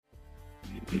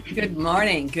Good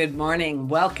morning. Good morning.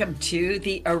 Welcome to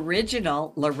the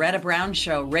original Loretta Brown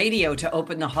Show radio to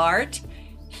open the heart,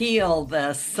 heal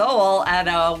the soul, and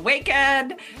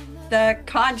awaken the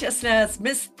consciousness.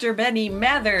 Mr. Benny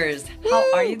Mathers,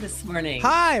 how are you this morning?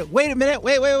 Hi. Wait a minute.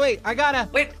 Wait. I gotta.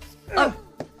 Wait. Oh.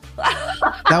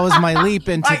 That was my leap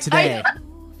into today.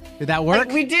 Did that work?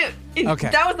 We do. Okay.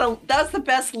 That was the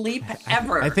best leap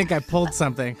ever. I think I pulled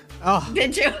something. Oh.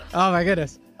 Did you? Oh my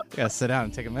goodness. I gotta sit down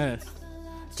and take a minute.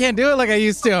 Can't do it like I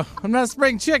used to. I'm not a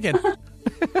spring chicken.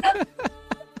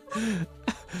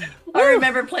 I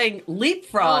remember playing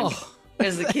leapfrog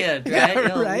as a kid, right?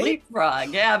 Yeah, right?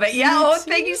 Leapfrog. Yeah, but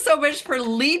thank you so much for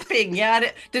leaping.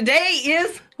 Yeah, today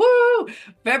is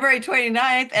February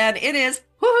 29th, and it is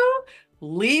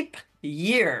leap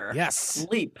year. Yes.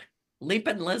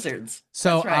 Leaping lizards.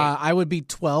 So That's right. I would be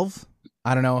 12.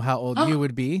 I don't know how old you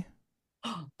would be.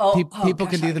 People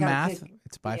can do the math.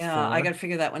 It's by 4. I got to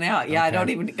figure that one out. Yeah,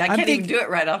 Okay. I can't even do it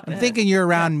right off the I'm head. thinking you're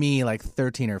around me, like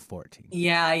 13 or 14.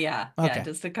 Yeah, Okay.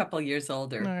 just a couple years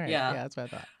older. All right. Yeah. Yeah, that's what I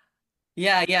thought.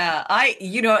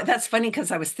 Yeah. That's funny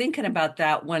because I was thinking about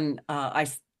that when I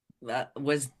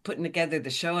was putting together the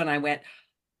show, and I went,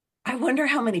 I wonder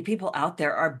how many people out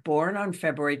there are born on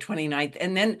February 29th.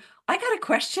 And then I got a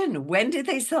question. When do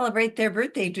they celebrate their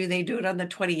birthday? Do they do it on the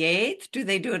 28th? Do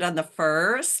they do it on the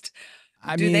 1st?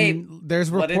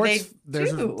 There's what do reports. they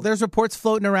do? There's reports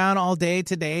floating around all day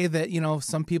today that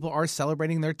some people are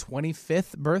celebrating their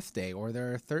 25th birthday or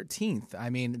their 13th.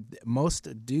 I mean,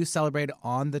 most do celebrate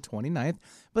on the 29th.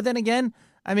 But then again,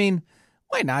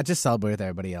 why not just celebrate with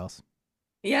everybody else?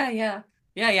 Yeah.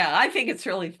 I think it's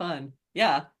really fun.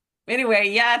 Yeah. Anyway,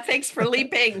 yeah. Thanks for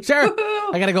leaping. Sure.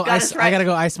 Woo-hoo. I gotta go ice. Right. I gotta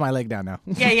go ice my leg down now.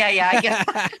 Yeah. I guess.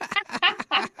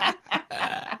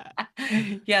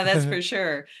 Yeah, that's for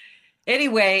sure.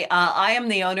 Anyway, I am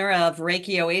the owner of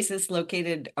Reiki Oasis,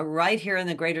 located right here in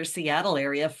the greater Seattle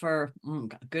area for,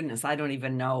 goodness, I don't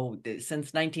even know,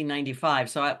 since 1995.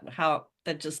 So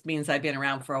that just means I've been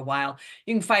around for a while.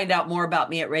 You can find out more about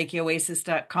me at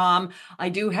ReikiOasis.com. I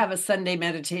do have a Sunday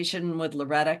meditation with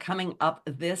Loretta coming up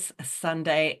this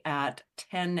Sunday at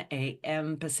 10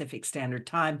 a.m. Pacific Standard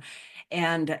Time.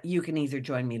 And you can either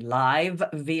join me live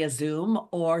via Zoom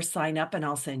or sign up and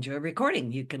I'll send you a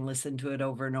recording. You can listen to it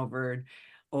over and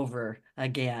over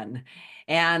again.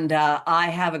 And I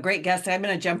have a great guest. I'm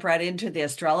going to jump right into the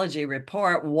astrology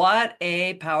report. What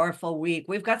a powerful week.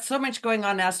 We've got so much going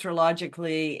on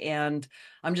astrologically, and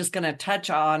I'm just going to touch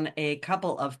on a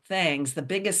couple of things. The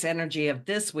biggest energy of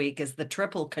this week is the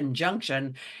triple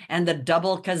conjunction and the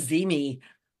double Kazemi.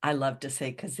 I love to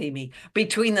say Kazemi,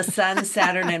 between the Sun,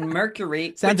 Saturn, and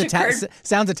Mercury. Sounds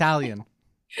Italian.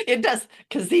 It does.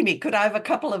 Kazemi. Could I have a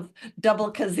couple of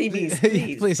double Kazemis,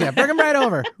 please? Please, yeah. Bring them right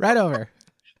over. Right over.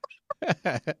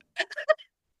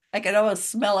 I can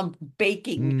almost smell them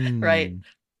baking, right?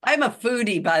 I'm a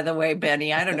foodie, by the way,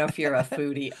 Benny. I don't know if you're a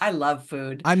foodie. I love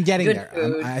food. I'm getting Good there.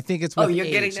 food. I think it's with you're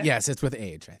age. getting there? Yes, it's with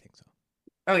age. I think so.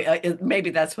 Oh, yeah, maybe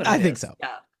that's what it is. I think so.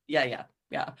 Yeah.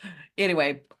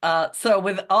 Anyway, so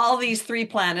with all these 3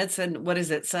 planets and what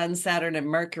is it, Sun, Saturn, and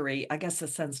Mercury, I guess the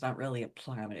Sun's not really a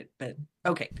planet, but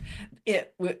okay,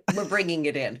 we're bringing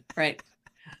it in, right?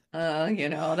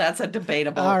 That's a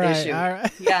debatable issue. All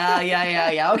right.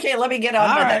 Yeah. Okay, let me get on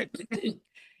All with right. it.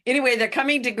 Anyway, they're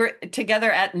coming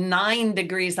together at 9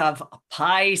 degrees of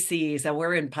Pisces, and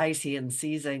we're in Piscean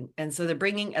season, and so they're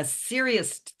bringing a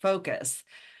serious focus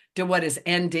to what is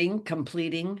ending,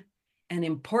 completing, and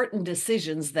important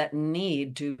decisions that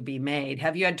need to be made.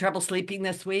 Have you had trouble sleeping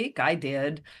this week? I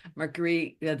did.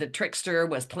 Mercury, the trickster,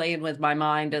 was playing with my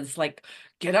mind. It's like,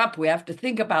 get up, we have to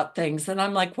think about things. And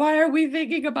I'm like, why are we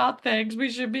thinking about things?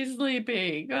 We should be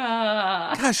sleeping.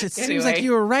 Gosh, it seems like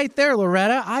you were right there,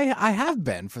 Loretta. I have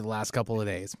been for the last couple of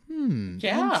days.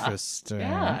 Yeah. Interesting.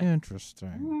 Yeah.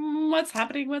 Interesting. What's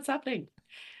happening?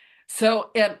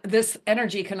 So this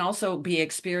energy can also be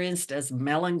experienced as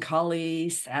melancholy,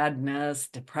 sadness,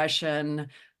 depression,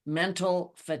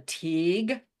 mental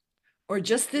fatigue, or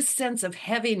just this sense of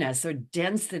heaviness or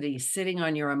density sitting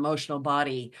on your emotional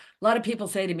body. A lot of people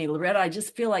say to me, Loretta, I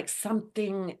just feel like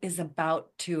something is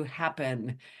about to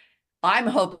happen. I'm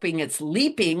hoping it's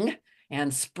leaping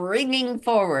and springing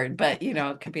forward, but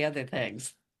it could be other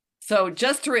things. So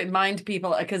just to remind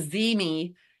people, a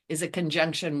Kazemi is a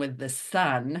conjunction with the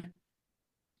Sun.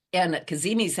 And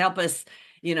Kazemis help us,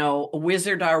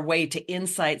 wizard our way to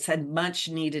insights and much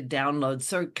needed downloads.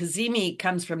 So Kazemi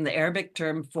comes from the Arabic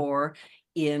term for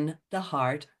in the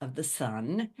heart of the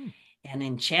sun, an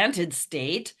enchanted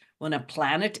state when a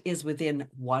planet is within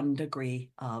 1 degree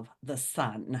of the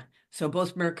sun. So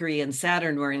both Mercury and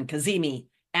Saturn were in Kazemi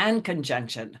and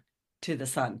conjunction to the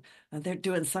sun. They're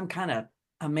doing some kind of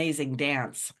amazing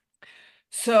dance.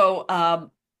 So,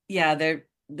 yeah, the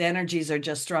energies are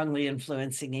just strongly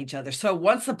influencing each other. So,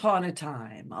 once upon a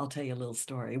time, I'll tell you a little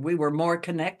story. We were more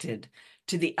connected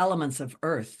to the elements of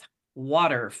earth,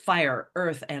 water, fire,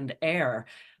 earth, and air.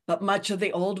 But much of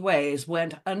the old ways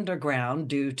went underground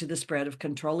due to the spread of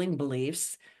controlling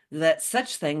beliefs that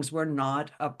such things were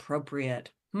not appropriate.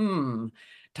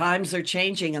 Times are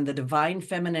changing, and the divine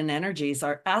feminine energies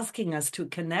are asking us to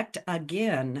connect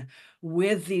again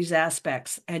with these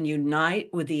aspects and unite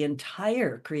with the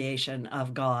entire creation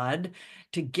of God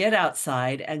to get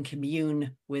outside and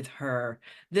commune with her.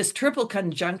 This triple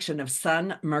conjunction of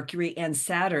Sun, Mercury, and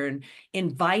Saturn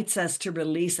invites us to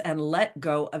release and let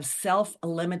go of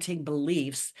self-limiting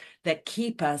beliefs that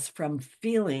keep us from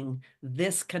feeling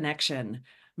this connection.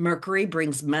 Mercury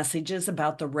brings messages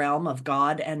about the realm of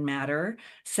God and matter.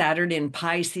 Saturn in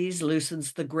Pisces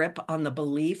loosens the grip on the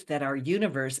belief that our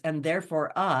universe, and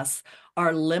therefore us,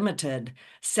 are limited.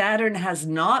 Saturn has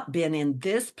not been in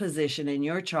this position in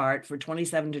your chart for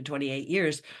 27 to 28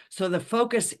 years. So the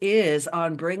focus is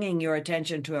on bringing your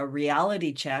attention to a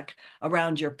reality check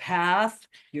around your path,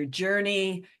 your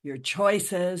journey, your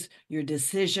choices, your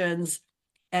decisions,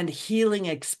 and healing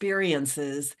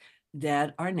experiences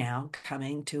that are now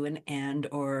coming to an end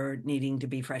or needing to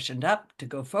be freshened up to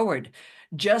go forward.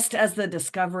 Just as the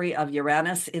discovery of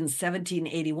Uranus in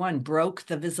 1781 broke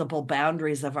the visible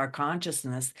boundaries of our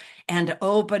consciousness and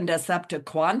opened us up to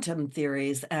quantum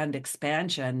theories and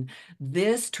expansion,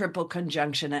 this triple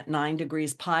conjunction at 9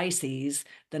 degrees Pisces,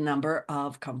 the number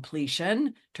of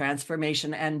completion,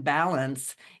 transformation, and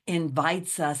balance,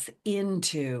 invites us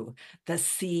into the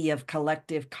sea of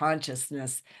collective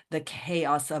consciousness, the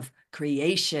chaos of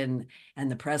creation,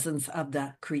 and the presence of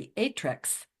the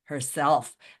creatrix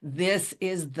herself. This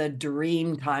is the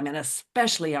dream time, and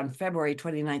especially on February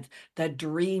 29th, the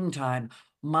dream time.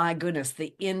 My goodness,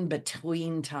 the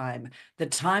in-between time, the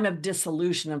time of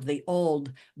dissolution of the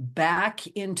old back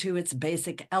into its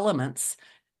basic elements,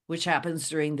 which happens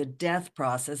during the death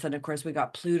process. And of course, we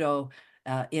got Pluto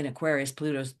in Aquarius.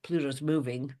 Pluto's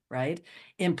moving, right?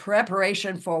 In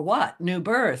preparation for what? New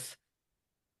birth,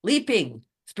 leaping,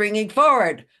 springing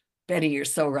forward. Betty, you're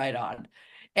so right on.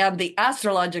 And the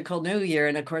astrological new year,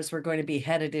 and of course, we're going to be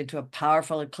headed into a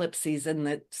powerful eclipse season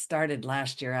that started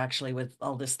last year, actually, with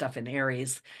all this stuff in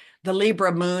Aries. The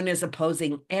Libra moon is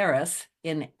opposing Eris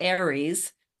in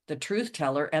Aries, the truth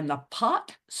teller, and the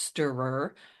pot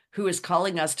stirrer, who is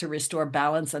calling us to restore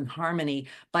balance and harmony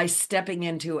by stepping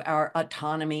into our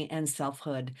autonomy and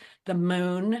selfhood. The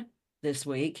moon this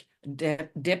week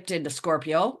dipped into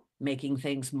Scorpio, making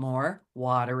things more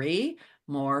watery,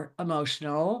 more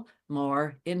emotional,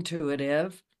 more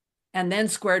intuitive, and then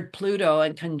squared Pluto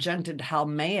and conjuncted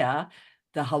Haumea,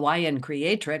 the Hawaiian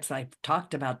creatrix. I've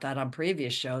talked about that on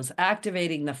previous shows,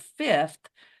 activating the fifth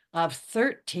of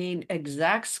 13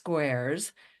 exact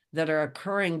squares that are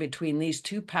occurring between these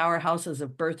two powerhouses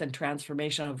of birth and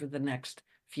transformation over the next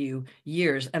few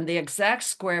years. And the exact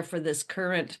square for this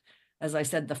current, as I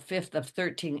said, the fifth of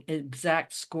 13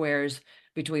 exact squares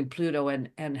between Pluto and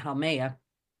Haumea,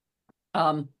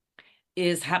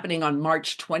 is happening on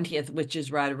March 20th, which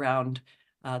is right around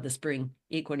the spring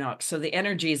equinox. So the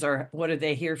energies are, what are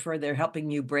they here for? They're helping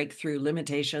you break through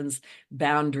limitations,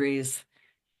 boundaries,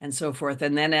 and so forth.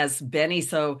 And then, as Benny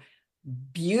so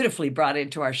beautifully brought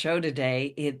into our show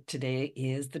today, today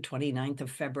is the 29th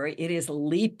of February. It is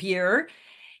leap year.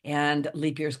 And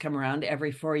leap years come around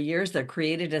every 4 years. They're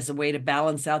created as a way to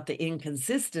balance out the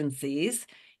inconsistencies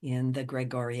in the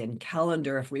Gregorian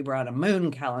calendar. If we were on a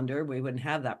moon calendar, we wouldn't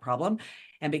have that problem.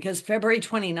 And because February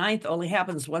 29th only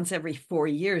happens once every 4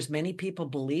 years, many people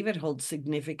believe it holds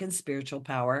significant spiritual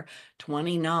power.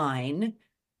 29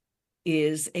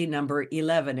 is a number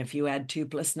 11. If you add 2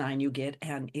 plus 9, you get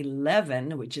an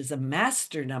 11, which is a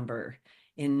master number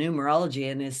in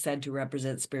numerology and is said to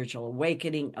represent spiritual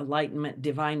awakening, enlightenment,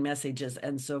 divine messages,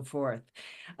 and so forth.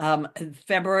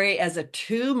 February as a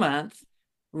 2-month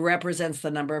represents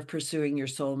the number of pursuing your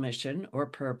soul mission or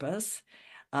purpose,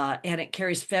 and it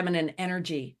carries feminine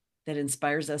energy that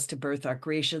inspires us to birth our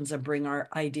creations and bring our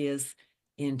ideas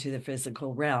into the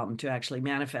physical realm to actually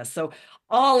manifest. So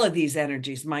all of these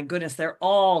energies, my goodness, they're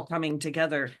all coming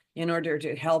together in order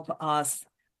to help us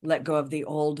let go of the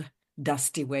old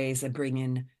dusty ways and bring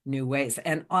in new ways.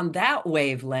 And on that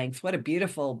wavelength, what a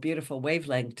beautiful, beautiful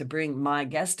wavelength to bring my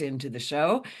guest into the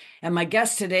show. And my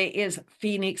guest today is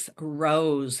Phoenix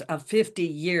Rose, a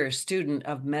 50-year student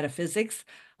of metaphysics,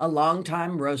 a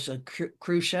longtime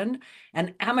Rosicrucian,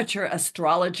 an amateur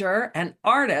astrologer, an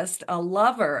artist, a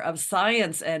lover of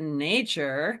science and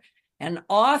nature, an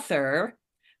author.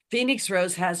 Phoenix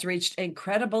Rose has reached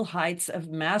incredible heights of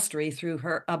mastery through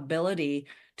her ability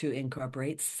to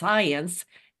incorporate science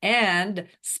and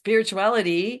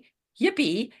spirituality,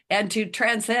 yippee, and to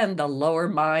transcend the lower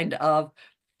mind of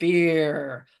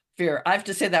fear. Fear. I have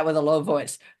to say that with a low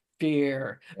voice.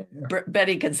 Fear.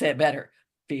 Betty can say it better.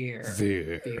 Fear,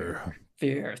 fear, Fear.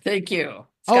 fear. Thank you.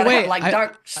 It's Oh got to have wait, like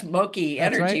dark, I smoky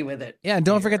that's right. energy with it. Yeah, and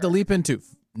don't forget to Fear. leap into.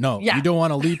 No, you Yeah, don't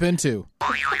want to leap into.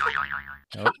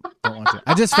 Nope, don't want to.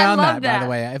 I just I found love that, by the that.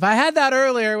 way. If I had that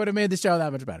earlier, it would have made the show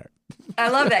that much better. I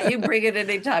love that. You bring it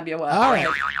anytime you want. All Go right.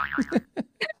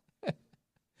 ahead.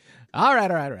 All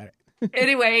right.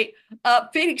 Anyway,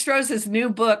 Phoenix Rose's new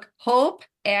book, Hope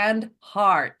and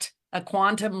Heart, A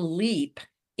Quantum Leap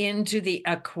into the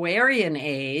Aquarian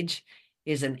Age,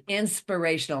 is an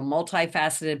inspirational,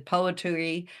 multifaceted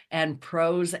poetry and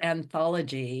prose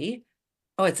anthology.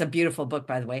 Oh, it's a beautiful book,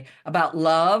 by the way, about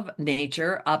love,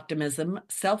 nature, optimism,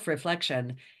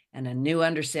 self-reflection, and a new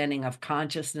understanding of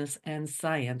consciousness and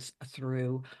science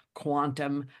through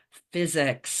quantum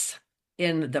physics.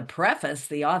 In the preface,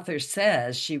 the author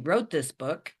says she wrote this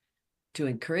book to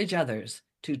encourage others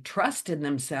to trust in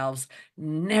themselves,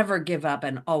 never give up,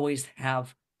 and always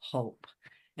have hope.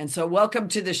 And so, welcome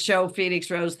to the show, Phoenix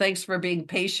Rose. Thanks for being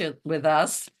patient with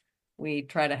us. We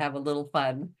try to have a little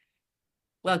fun.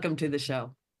 Welcome to the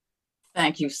show.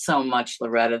 Thank you so much,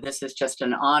 Loretta. This is just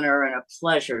an honor and a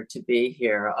pleasure to be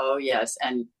here. Oh, yes.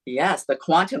 And yes, the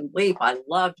quantum leap. I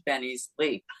loved Benny's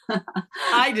leap.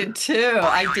 I did too.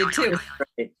 I did too.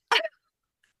 Great.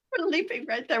 We're leaping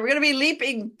right there. We're going to be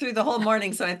leaping through the whole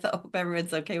morning. So I hope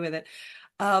everyone's okay with it.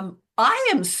 I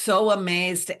am so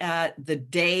amazed at the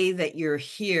day that you're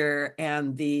here,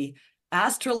 and the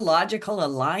astrological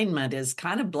alignment is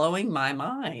kind of blowing my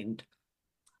mind.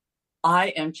 I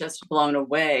am just blown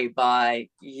away by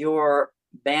your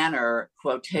banner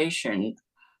quotation: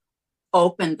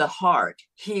 open the heart,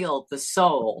 heal the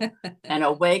soul, and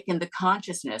awaken the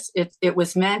consciousness. It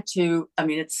was meant to, I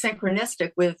mean, it's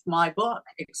synchronistic with my book.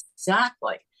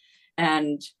 Exactly.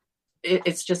 And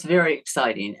it's just very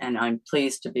exciting. And I'm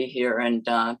pleased to be here and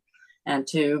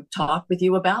to talk with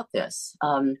you about this.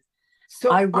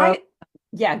 So I wrote,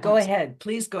 yeah, go ahead.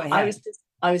 Please go ahead.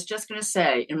 I was just going to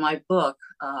say, in my book,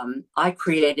 I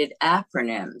created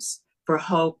acronyms for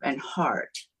hope and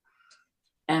heart.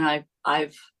 And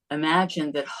I've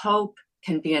imagined that hope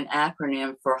can be an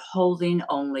acronym for holding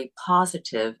only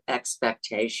positive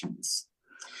expectations.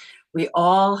 We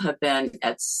all have been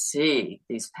at sea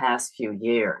these past few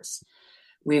years.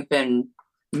 We've been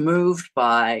moved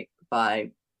by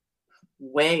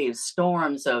waves,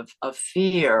 storms of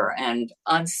fear and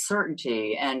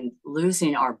uncertainty and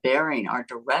losing our bearing, our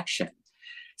direction.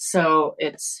 So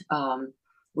it's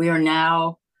we are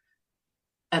now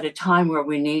at a time where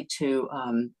we need to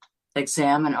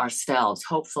examine ourselves.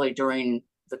 Hopefully during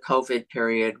the COVID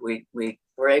period, we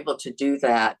were able to do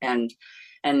that and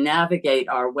navigate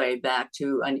our way back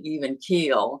to an even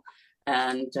keel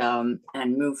and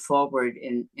move forward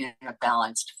in a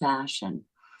balanced fashion.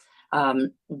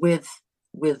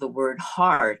 With the word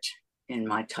heart in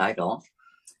my title,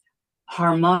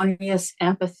 harmonious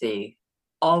empathy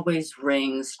always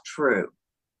rings true.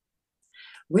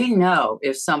 We know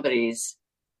if somebody's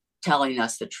telling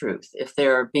us the truth, if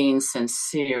they're being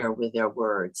sincere with their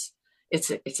words.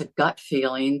 It's a gut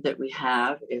feeling that we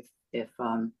have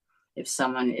if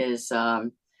someone is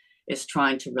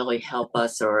trying to really help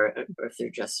us, or if they're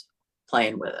just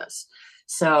playing with us.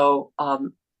 So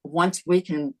once we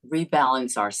can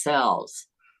rebalance ourselves,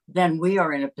 then we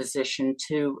are in a position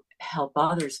to help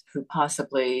others who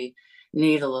possibly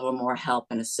need a little more help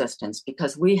and assistance,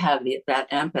 because we have that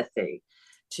empathy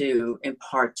to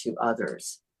impart to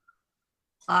others.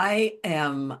 I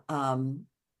am,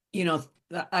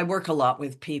 I work a lot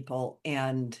with people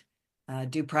and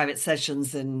do private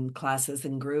sessions and classes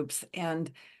and groups. And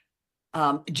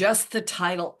just the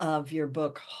title of your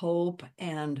book, Hope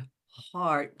and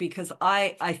Heart, because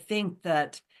I think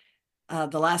that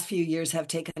the last few years have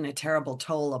taken a terrible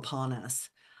toll upon us.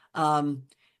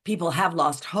 People have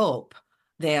lost hope.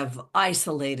 They have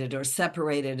isolated or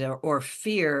separated, or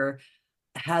fear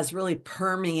has really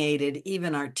permeated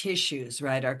even our tissues,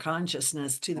 right? Our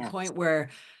consciousness, to the point where,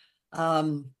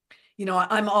 I'm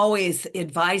always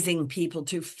advising people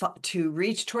to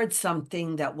reach towards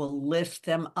something that will lift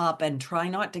them up and try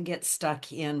not to get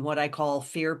stuck in what I call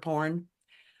fear porn,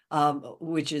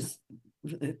 which is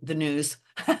the news,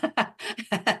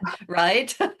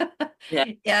 right? Yeah.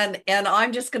 And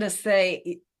I'm just going to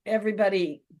say,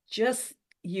 everybody,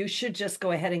 you should just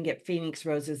go ahead and get Phoenix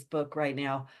Rose's book right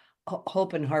now,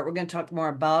 Hope and Heart. We're going to talk more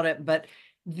about it, but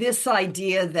this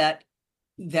idea that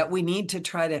that we need to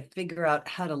try to figure out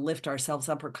how to lift ourselves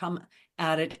up or come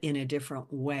at it in a different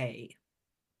way.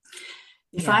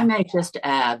 If I Yeah. may just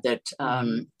add that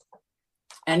Mhm.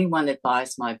 anyone that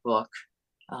buys my book,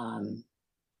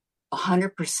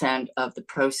 100% of the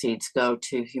proceeds go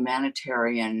to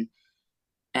humanitarian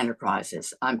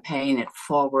enterprises. I'm paying it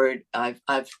forward. I've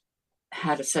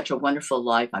had such a wonderful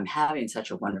life. I'm having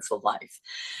such a wonderful life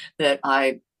that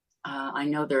I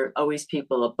know there are always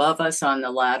people above us on the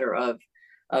ladder of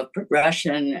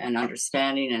progression and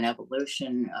understanding and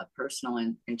evolution, personal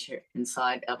and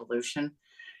inside evolution,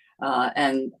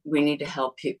 and we need to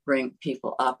help bring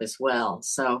people up as well.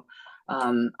 So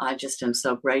I just am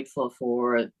so grateful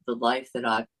for the life that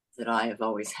I have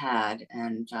always had,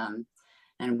 and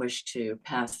wish to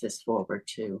pass this forward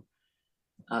to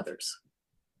others.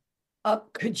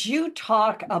 Could you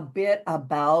talk a bit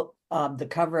about the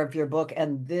cover of your book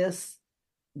and this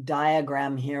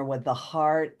diagram here with the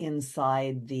heart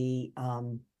inside the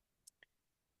well,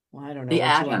 I don't know The what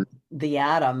you atom, want, the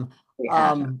atom. the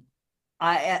atom.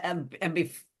 Um, and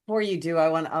before you do, I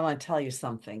want to tell you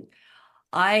something.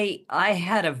 I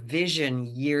had a vision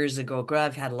years ago.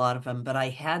 I've had a lot of them, but I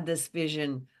had this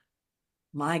vision.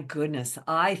 My goodness,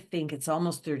 I think it's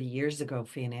almost 30 years ago,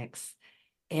 Phoenix.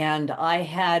 And I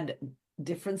had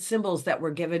different symbols that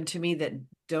were given to me that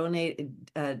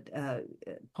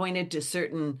pointed to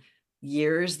certain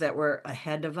years that were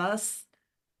ahead of us.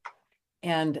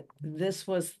 And this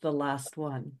was the last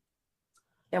one.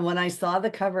 And when I saw the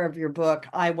cover of your book,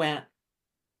 I went,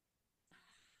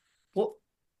 well,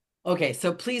 okay,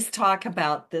 so please talk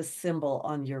about this symbol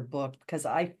on your book because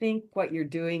I think what you're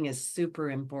doing is super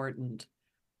important.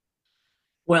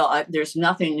 Well, there's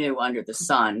nothing new under the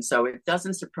sun, so it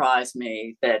doesn't surprise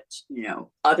me that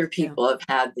other Yeah. people have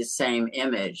had the same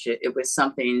image. It was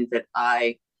something that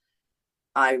I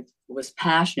was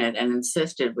passionate and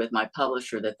insisted with my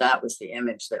publisher that that was the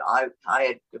image that I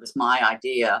had. It was my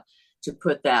idea to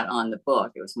put that on the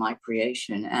book. It was my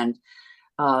creation, and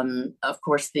of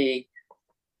course the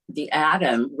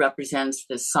atom represents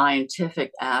the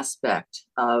scientific aspect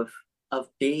of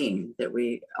being that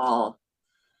we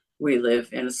live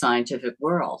in a scientific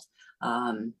world,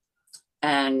 and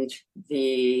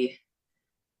the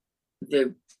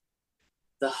the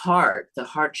the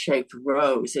heart shaped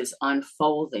rose is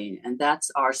unfolding, and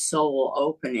that's our soul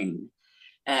opening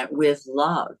with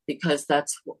love, because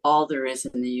that's all there is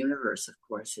in the universe. Of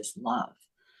course, is love.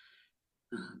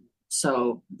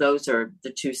 So those are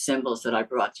the two symbols that I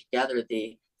brought together: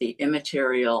 the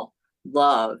immaterial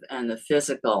love and the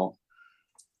physical.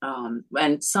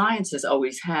 And science has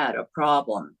always had a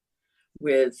problem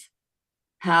with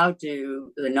how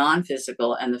do the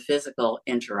non-physical and the physical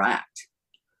interact.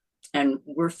 And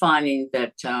we're finding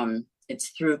that it's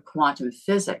through quantum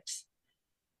physics,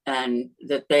 and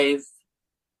that they've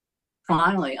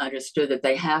finally understood that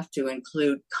they have to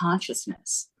include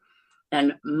consciousness.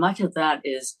 And much of that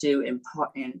is due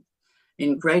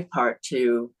in great part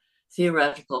to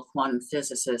theoretical quantum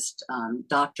physicist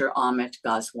Dr. Amit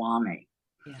Goswami.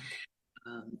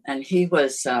 Yeah. And he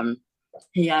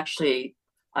actually,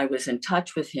 I was in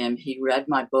touch with him. He read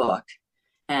my book,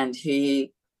 and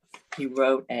he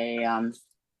wrote a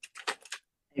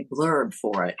blurb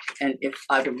for it. And if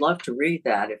I would love to read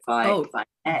that, if Oh, I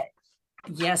may.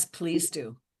 yes, please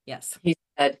do. Yes. He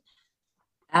said,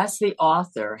 as the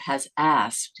author has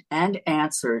asked and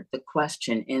answered the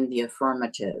question in the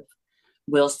affirmative,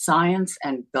 will science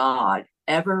and God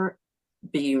ever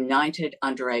be united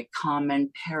under a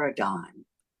common paradigm?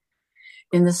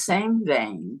 In the same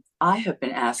vein, I have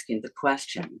been asking the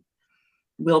question,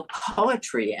 will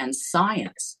poetry and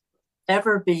science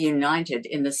ever be united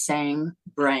in the same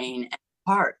brain and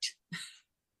heart?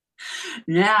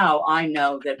 Now I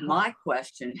know that my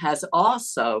question has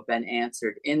also been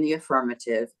answered in the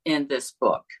affirmative in this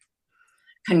book.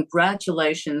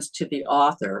 Congratulations to the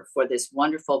author for this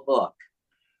wonderful book.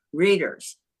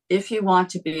 Readers, if you want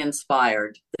to be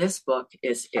inspired, this book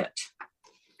is it.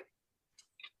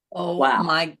 Oh Wow.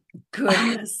 my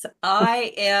goodness.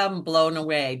 I am blown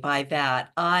away by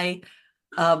that.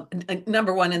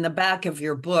 Number one, in the back of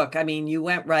your book, I mean, you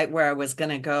went right where I was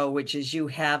going to go, which is you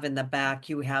have in the back,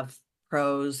 you have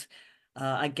prose.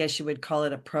 I guess you would call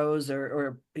it a prose,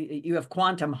 or you have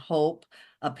quantum hope,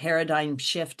 a paradigm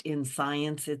shift in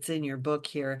science. It's in your book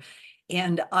here.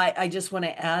 And I just want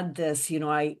to add this,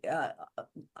 I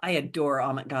adore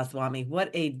Amit Goswami.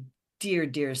 What a dear,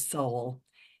 dear soul.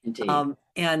 Indeed.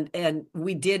 And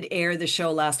we did air the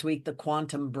show last week, The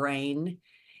Quantum Brain.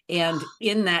 And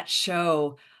in that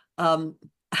show, Amit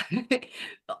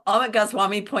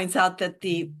Goswami points out that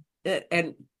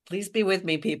and Please be with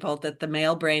me, people, that the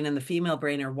male brain and the female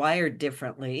brain are wired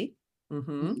differently.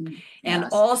 Mhm. And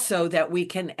Yes. also that we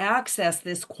can access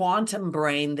this quantum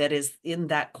brain that is in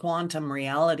that quantum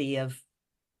reality of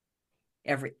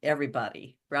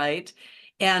everybody, right?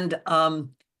 And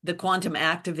the quantum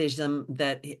activism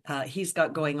that he's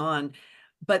got going on.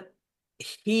 But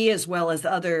he, as well as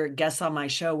other guests on my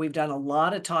show, we've done a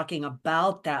lot of talking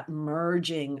about that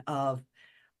merging of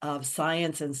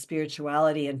science and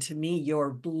spirituality. And to me,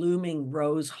 your blooming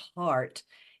rose heart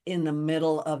in the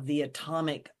middle of the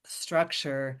atomic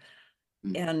structure.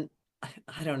 Mm. And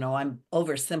I don't know, I'm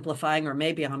oversimplifying, or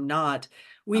maybe I'm not.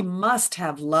 We must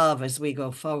have love as we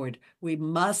go forward. We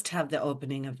must have the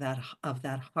opening of that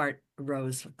heart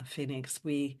rose phoenix.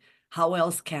 How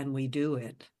else can we do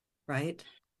it? Right?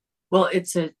 Well,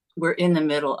 we're in the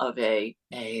middle of a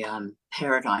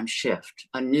paradigm shift.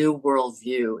 A new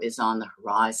worldview is on the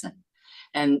horizon,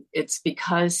 and it's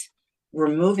because we're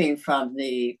moving from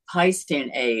the Piscean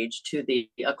age to the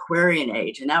Aquarian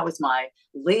age, and that was my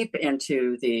leap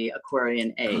into the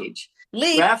Aquarian age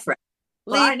Leap, reference.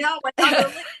 Well, I leap. know another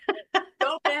leap.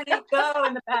 Go, Benny, go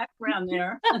in the background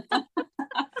there.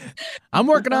 I'm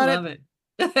working I on it. love it.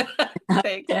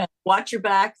 Thanks. Yeah. Watch your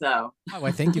back, though. Oh,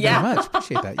 I thank you very much.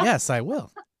 Appreciate that. Yes, I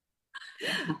will.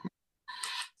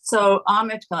 So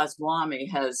Amit Goswami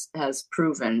has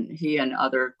proven, he and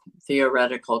other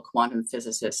theoretical quantum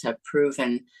physicists have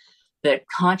proven that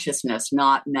consciousness,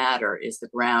 not matter, is the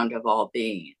ground of all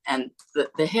being. And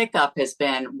the hiccup has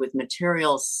been with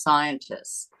material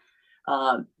scientists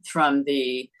from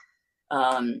the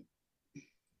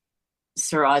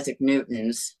Sir Isaac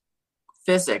Newton's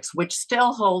physics, which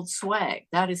still holds sway.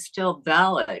 That is still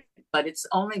valid, but it's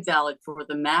only valid for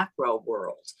the macro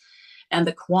world. And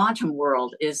the quantum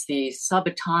world is the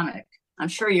subatomic. I'm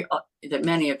sure that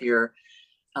many of your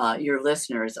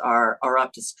listeners are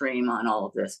up to stream on all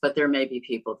of this, but there may be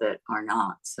people that are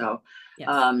not. So,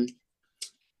 Yes.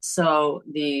 So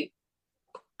the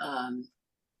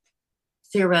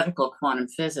theoretical quantum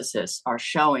physicists are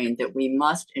showing that we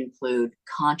must include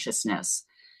consciousness,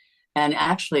 and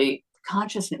actually,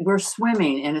 consciousness. We're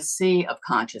swimming in a sea of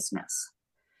consciousness.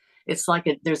 It's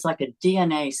like there's like a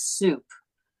DNA soup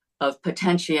of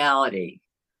potentiality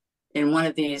in one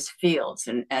of these fields,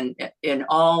 and in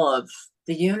all of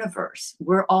the universe.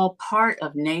 We're all part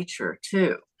of nature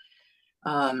too.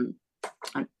 Um,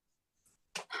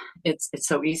 it's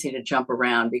so easy to jump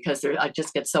around because I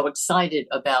just get so excited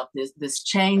about this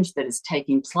change that is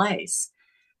taking place.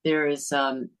 There is,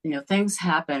 things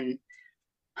happen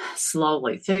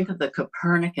slowly. Think of the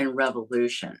Copernican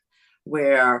revolution,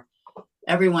 where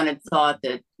everyone had thought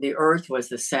that the Earth was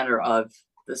the center of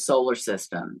the solar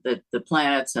system, that the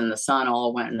planets and the sun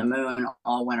all went, and the moon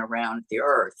all went around the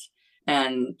Earth.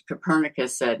 And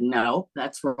Copernicus said, no,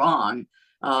 that's wrong.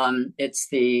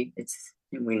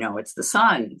 We know it's the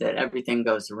sun that everything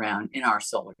goes around in our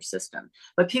solar system.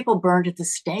 But people burned at the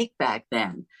stake back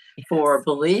then for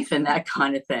belief in that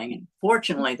kind of thing. And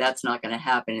fortunately, that's not going to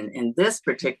happen in this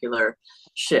particular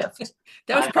shift.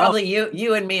 That was probably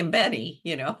you and me and Benny,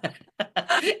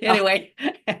 Anyway.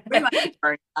 We might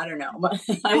burn, I don't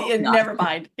know. Never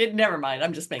mind. Never mind.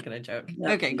 I'm just making a joke.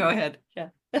 Okay, go ahead. Yeah.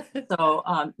 So,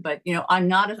 but I'm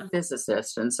not a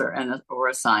physicist or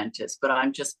a scientist, but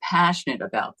I'm just passionate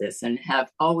about this and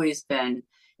have always been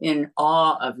in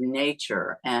awe of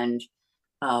nature and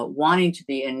wanting to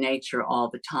be in nature all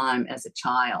the time as a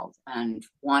child and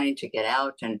wanting to get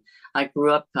out. And I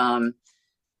grew up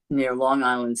near Long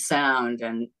Island Sound,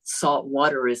 and salt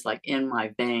water is like in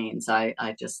my veins. I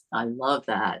love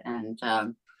that. And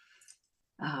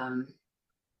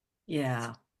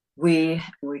yeah, we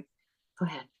go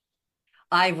ahead.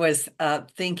 I was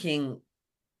thinking,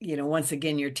 once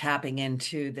again, you're tapping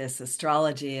into this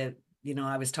astrology.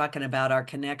 I was talking about our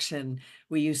connection.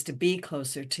 We used to be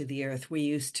closer to the earth. We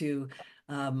used to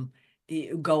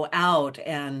go out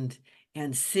and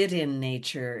sit in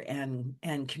nature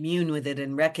and commune with it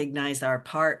and recognize our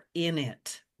part in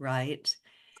it, right?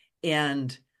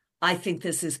 And I think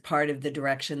this is part of the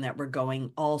direction that we're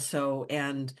going also.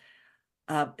 And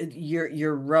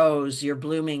your rose, your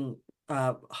blooming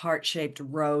heart-shaped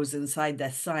rose inside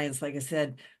that science, like I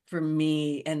said, for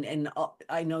me, and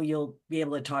I know you'll be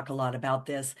able to talk a lot about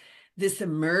this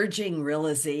emerging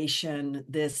realization,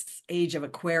 this age of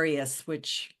Aquarius,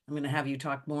 which I'm going to have you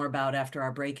talk more about after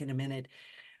our break in a minute.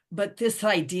 But this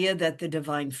idea that the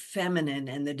divine feminine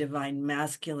and the divine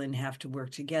masculine have to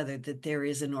work together, that there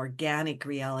is an organic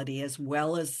reality as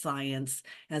well as science,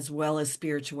 as well as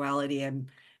spirituality. And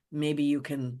maybe you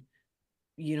can,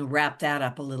 wrap that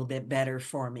up a little bit better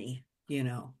for me,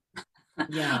 Yeah.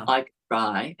 I could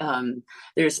try.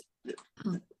 There's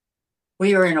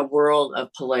We are in a world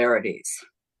of polarities.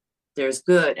 There's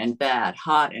good and bad,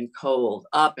 hot and cold,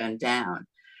 up and down,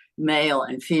 male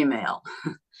and female.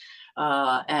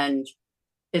 And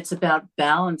it's about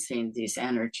balancing these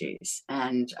energies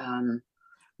and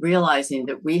realizing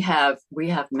that we have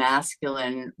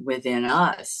masculine within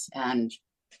us and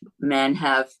men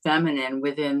have feminine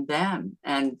within them.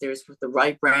 And there's the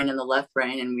right brain and the left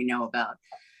brain, and we know about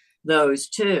those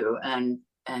too. And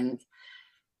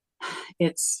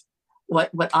it's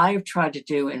what I've tried to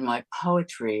do in my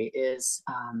poetry is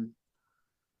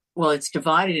it's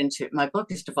divided into, my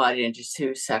book is divided into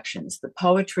two sections. The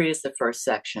poetry is the first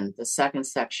section. The second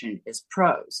section is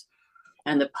prose.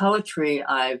 And the poetry,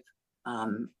 I've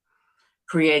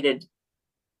created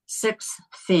 6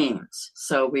 themes.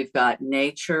 So we've got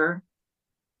nature,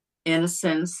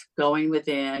 innocence, going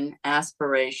within,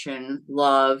 aspiration,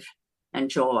 love, and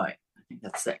joy. I think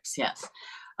that's 6, yes.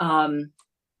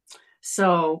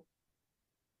 So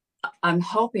I'm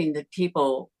hoping that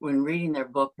people, when reading their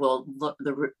book, would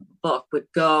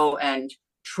go and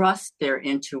trust their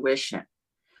intuition,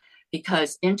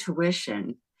 because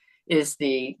intuition is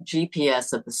the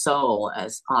GPS of the soul,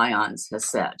 as Ions has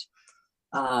said.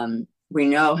 We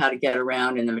know how to get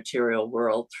around in the material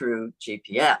world through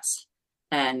GPS,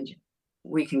 and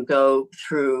we can go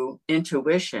through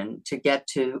intuition to get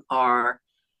to our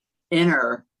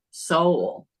inner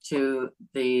soul, to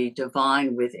the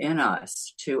divine within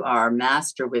us, to our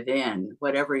master within,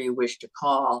 whatever you wish to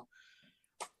call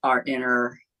our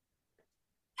inner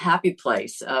happy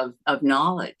place of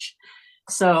knowledge.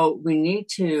 So we need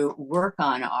to work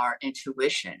on our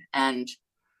intuition, and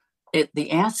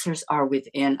the answers are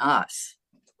within us.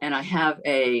 And I have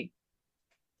a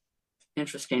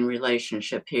interesting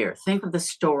relationship here. Think of the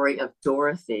story of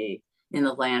Dorothy in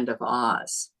the Land of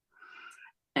Oz.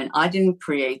 And I didn't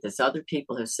create this, other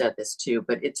people have said this too,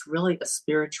 but it's really a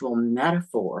spiritual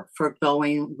metaphor for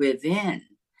going within.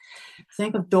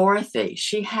 Think of Dorothy.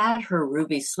 She had her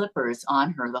ruby slippers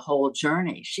on her the whole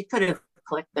journey. She could have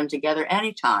clicked them together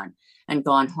anytime and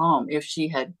gone home if she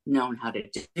had known how to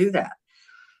do that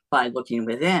by looking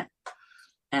within.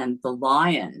 And the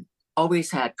lion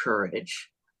always had courage.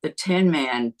 The Tin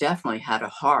Man definitely had a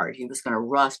heart. He was going to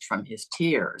rust from his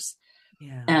tears.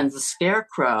 Yeah. And the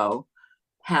Scarecrow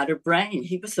had a brain.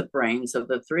 He was the brains of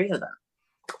the 3 of them.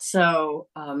 So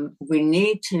we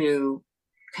need to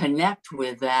connect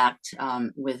with that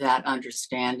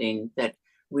understanding that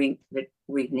we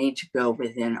need to go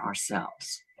within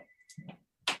ourselves.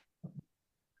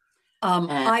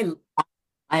 I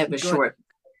have a short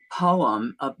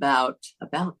poem about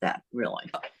that, really.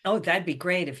 Oh, that'd be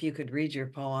great if you could read your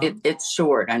poem. It's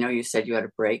short. I know you said you had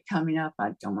a break coming up.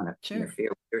 I don't want to interfere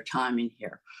with your timing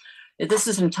here. This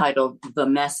is entitled The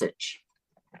Message.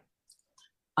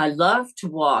 I love to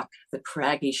walk the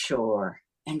craggy shore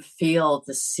and feel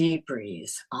the sea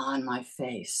breeze on my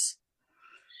face.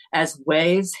 As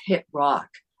waves hit rock,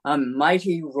 a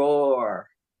mighty roar,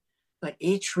 but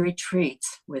each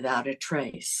retreats without a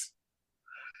trace.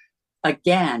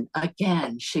 Again,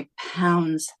 she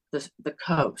pounds the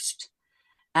coast,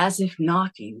 as if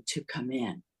knocking to come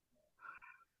in.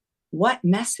 What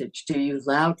message do you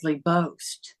loudly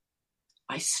boast?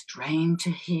 I strain to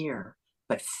hear,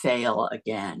 but fail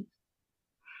again.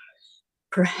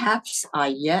 Perhaps I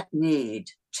yet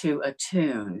need to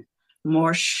attune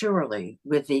more surely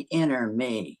with the inner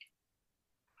me.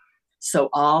 So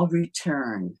I'll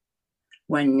return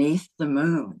when 'neath the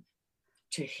moon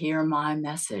to hear my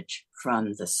message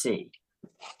from the sea.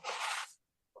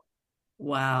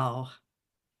 Wow.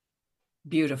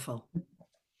 Beautiful.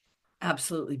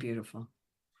 Absolutely beautiful.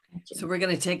 So we're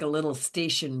going to take a little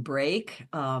station break.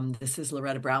 This is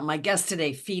Loretta Brown. My guest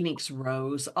today, Phoenix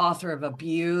Rose, author of a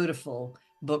beautiful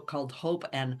book called Hope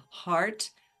and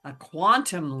Heart, a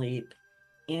quantum leap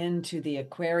into the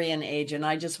Aquarian age. And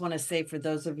I just want to say, for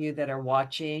those of you that are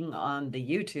watching on the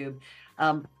YouTube,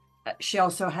 she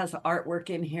also has artwork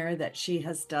in here that she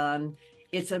has done.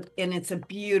 It's a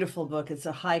beautiful book. It's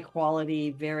a high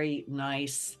quality, very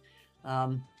nice.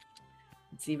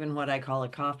 It's even what I call a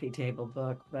coffee table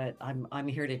book, but I'm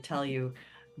here to tell you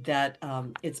that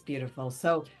it's beautiful.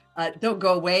 So don't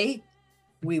go away.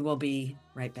 We will be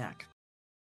right back.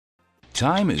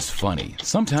 Time is funny.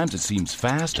 Sometimes it seems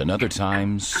fast and other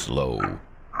times slow.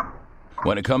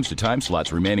 When it comes to time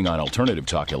slots remaining on Alternative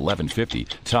Talk 1150,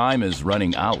 time is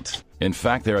running out. In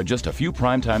fact, there are just a few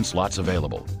primetime slots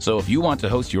available. So if you want to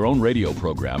host your own radio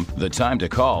program, the time to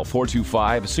call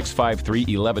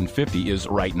 425-653-1150 is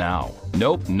right now.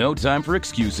 Nope, no time for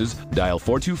excuses. Dial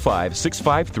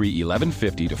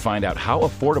 425-653-1150 to find out how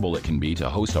affordable it can be to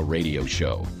host a radio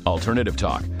show. Alternative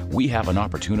Talk, we have an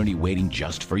opportunity waiting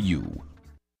just for you.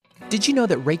 Did you know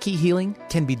that Reiki healing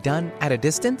can be done at a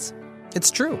distance? It's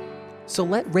true. So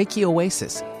let Reiki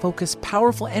Oasis focus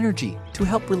powerful energy to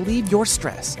help relieve your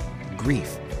stress,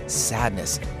 grief,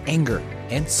 sadness, anger,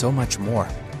 and so much more.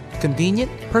 Convenient,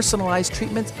 personalized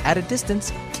treatments at a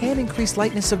distance can increase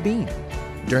lightness of being.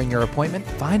 During your appointment,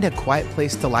 find a quiet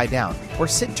place to lie down or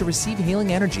sit to receive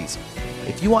healing energies.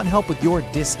 If you want help with your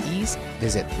dis-ease,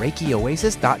 visit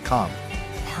ReikiOasis.com.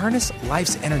 Harness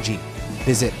life's energy.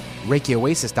 Visit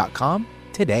ReikiOasis.com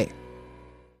today.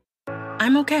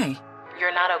 I'm okay.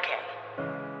 You're not okay.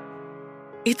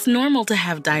 It's normal to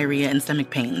have diarrhea and stomach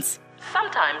pains.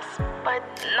 Sometimes, but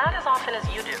not as often as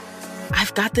you do.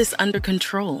 I've got this under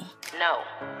control. No,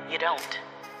 you don't.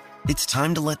 It's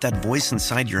time to let that voice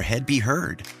inside your head be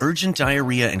heard. Urgent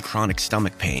diarrhea and chronic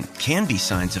stomach pain can be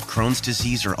signs of Crohn's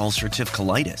disease or ulcerative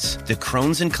colitis. The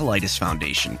Crohn's and Colitis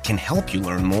Foundation can help you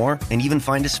learn more and even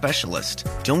find a specialist.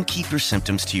 Don't keep your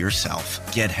symptoms to yourself.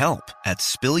 Get help at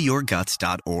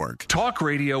spillyourguts.org. Talk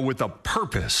radio with a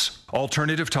purpose.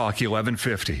 Alternative Talk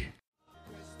 1150.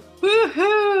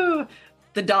 Woohoo!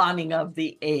 The dawning of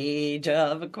the age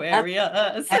of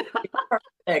Aquarius.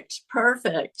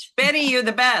 Perfect. Benny, you're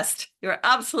the best. You're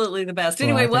absolutely the best.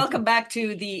 Anyway, welcome back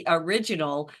to the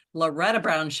original Loretta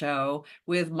Brown Show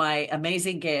with my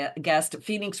amazing guest,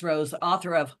 Phoenix Rose,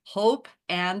 author of Hope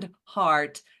and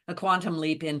Heart, A Quantum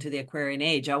Leap into the Aquarian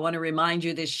Age. I want to remind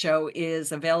you this show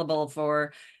is available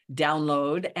for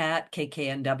download at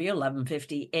KKNW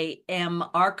 1150 AM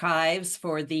archives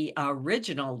for the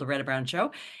original Loretta Brown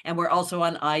Show. And we're also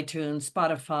on iTunes,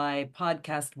 Spotify,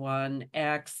 Podcast One,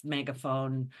 X,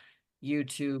 Megaphone,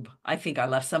 YouTube. I think I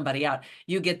left somebody out.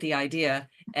 You get the idea.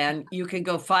 And you can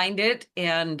go find it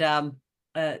and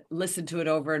listen to it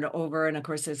over and over. And of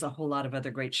course, there's a whole lot of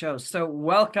other great shows. So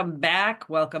welcome back.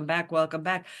 Welcome back. Welcome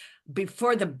back.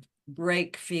 Before the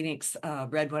break, Phoenix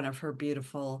read one of her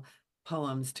beautiful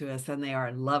poems to us, and they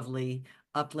are lovely,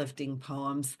 uplifting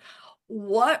poems.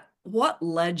 What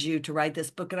led you to write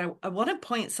this book? And I want to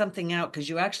point something out, because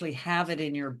you actually have it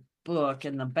in your book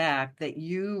in the back, that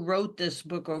you wrote this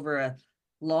book over a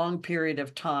long period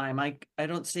of time. I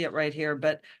don't see it right here,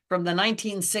 but from the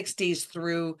 1960s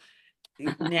through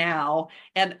now.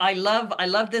 And I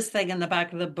love this thing in the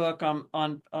back of the book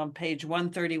on page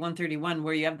 130, 131,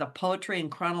 where you have the poetry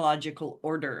in chronological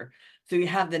order. So you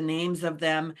have the names of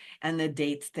them and the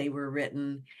dates they were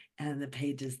written and the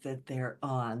pages that they're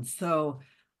on. So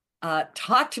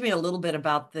talk to me a little bit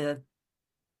about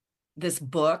this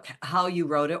book, how you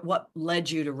wrote it, what led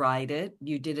you to write it.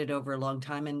 You did it over a long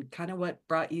time, and kind of what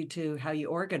brought you to how you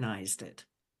organized it.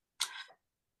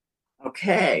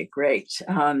 Okay, great.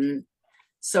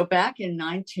 So back in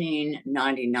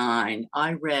 1999,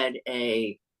 I read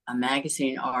a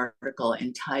magazine article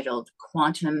entitled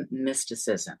Quantum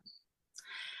Mysticism.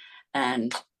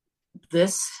 And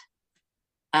this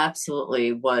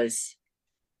absolutely was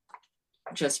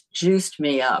just juiced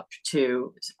me up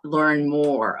to learn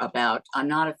more about, I'm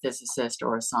not a physicist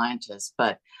or a scientist,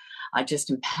 but I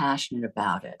just am passionate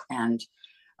about it. And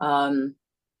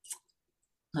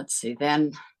let's see,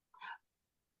 then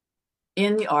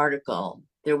in the article,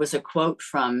 there was a quote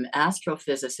from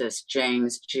astrophysicist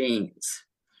James Jeans,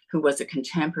 who was a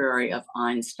contemporary of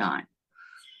Einstein.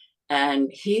 And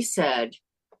he said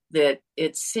that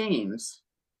it seems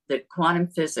that quantum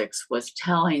physics was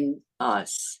telling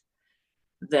us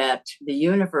that the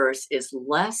universe is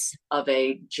less of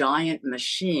a giant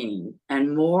machine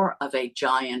and more of a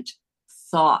giant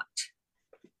thought.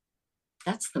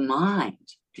 That's the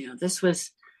mind. You know, this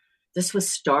was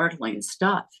startling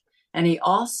stuff. And he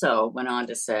also went on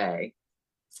to say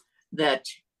that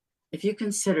if you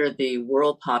consider the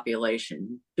world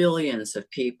population, billions of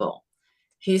people,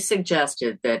 he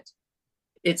suggested that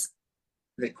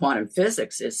quantum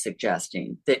physics is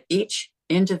suggesting that each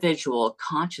individual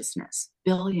consciousness,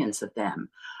 billions of them,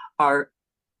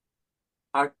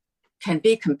 can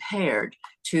be compared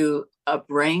to a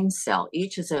brain cell.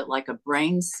 Each is like a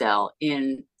brain cell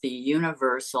in the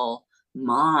universal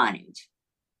mind.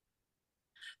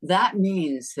 That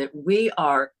means that we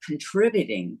are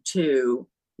contributing to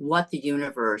what the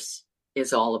universe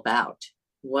is all about,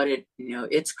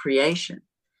 its creation,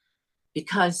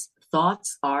 because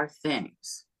thoughts are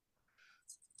things.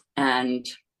 And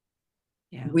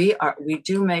we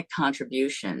do make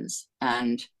contributions,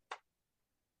 and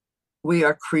we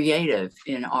are creative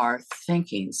in our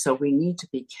thinking. So we need to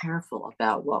be careful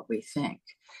about what we think.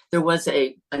 There was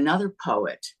another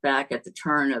poet back at the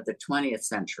turn of the 20th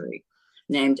century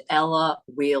named Ella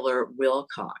Wheeler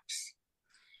Wilcox.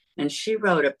 And she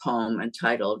wrote a poem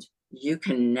entitled, You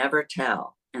Can Never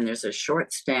Tell. And there's a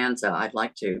short stanza I'd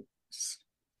like to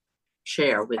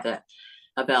share with it.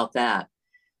 about that.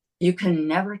 You can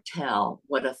never tell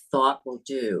what a thought will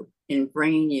do in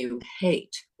bringing you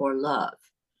hate or love.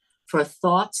 For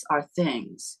thoughts are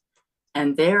things,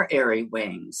 and their airy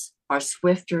wings are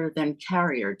swifter than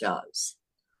carrier doves.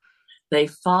 They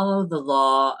follow the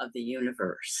law of the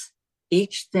universe.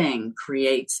 Each thing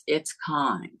creates its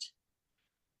kind.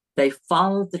 They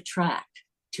follow the track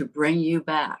to bring you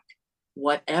back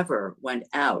whatever went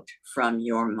out from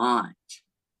your mind.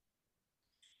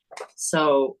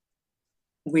 So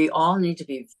we all need to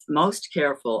be most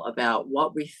careful about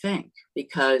what we think,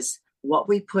 because what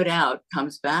we put out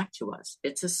comes back to us.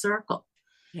 It's a circle.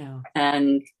 Yeah.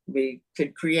 And we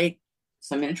could create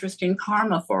some interesting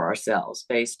karma for ourselves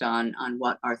based on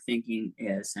what our thinking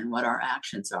is and what our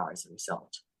actions are as a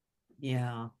result.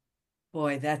 Yeah.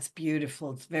 Boy, that's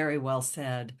beautiful. It's very well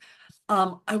said.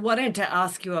 I wanted to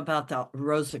ask you about the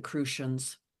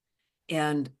Rosicrucians,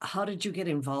 and how did you get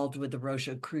involved with the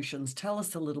Rosicrucians? Tell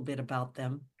us a little bit about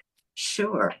them.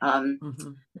 Sure.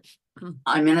 Mhm.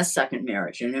 I'm in a second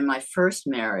marriage, and in my first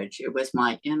marriage, it was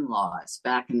my in-laws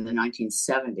back in the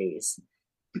 1970s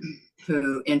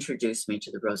who introduced me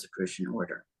to the Rosicrucian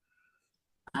order.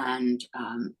 And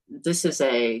this is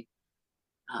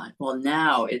well,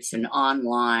 now it's an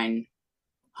online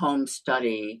home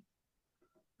study.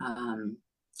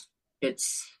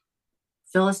 It's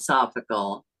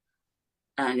philosophical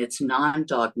and it's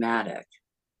non-dogmatic,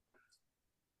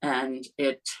 and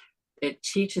it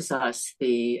teaches us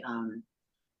the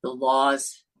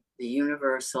laws, the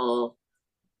universal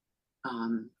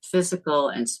physical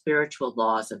and spiritual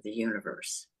laws of the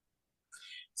universe.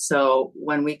 So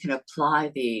when we can apply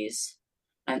these,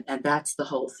 and that's the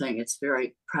whole thing, it's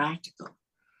very practical.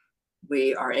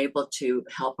 We are able to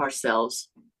help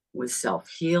ourselves with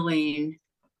self-healing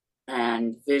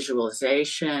and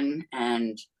visualization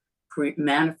and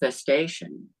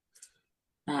manifestation.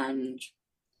 And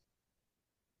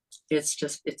it's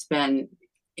been,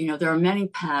 there are many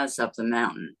paths up the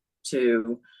mountain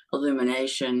to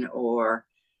illumination or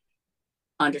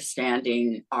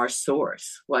understanding our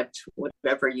source,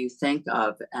 whatever you think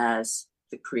of as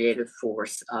the creative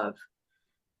force of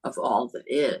all that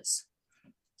is.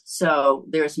 So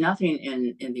there's nothing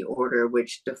in the order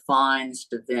which defines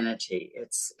divinity.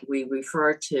 We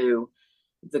refer to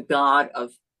the God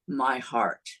of my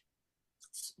heart,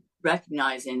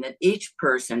 recognizing that each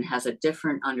person has a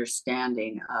different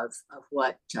understanding of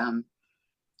what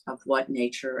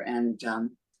nature and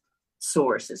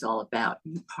source is all about.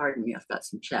 Pardon me, I've got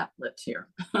some chapped lips here.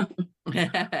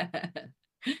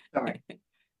 Sorry.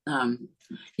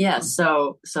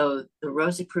 So the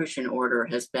Rosicrucian order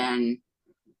has been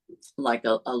like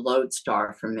a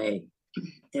lodestar for me.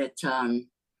 I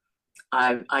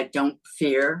don't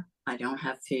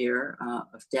have fear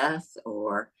of death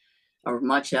or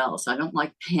much else. I don't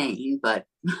like pain, but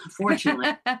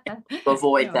fortunately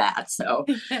avoid that. So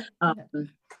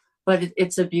but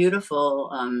it's a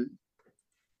beautiful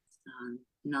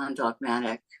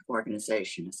non-dogmatic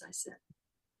organization, as I said.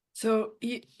 So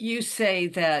you say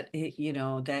that,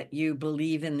 that you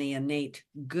believe in the innate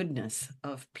goodness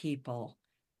of people.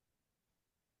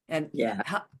 And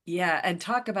and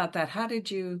talk about that. How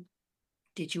did you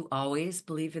always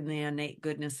believe in the innate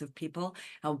goodness of people?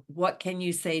 What can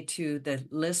you say to the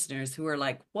listeners who are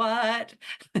like, what?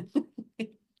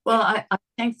 Well, I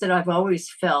think that I've always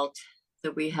felt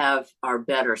that we have our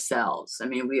better selves. I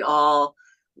mean, we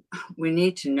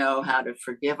need to know how to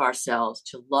forgive ourselves,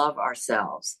 to love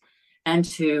ourselves, and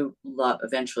to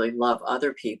eventually love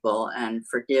other people and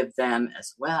forgive them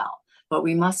as well. But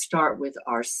we must start with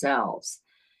ourselves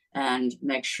and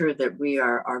make sure that we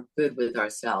are good with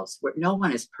ourselves. No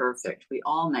one is perfect. We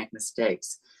all make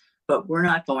mistakes, but we're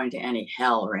not going to any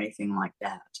hell or anything like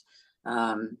that.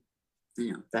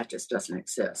 That just doesn't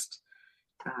exist,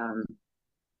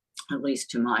 at least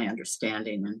to my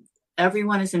understanding. And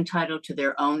everyone is entitled to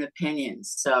their own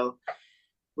opinions. So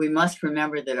we must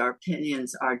remember that our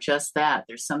opinions are just that.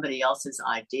 They're somebody else's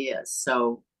ideas.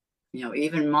 So,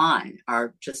 even mine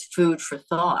are just food for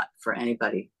thought for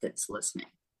anybody that's listening.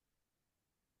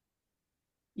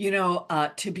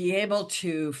 To be able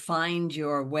to find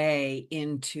your way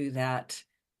into that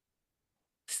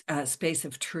space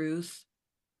of truth,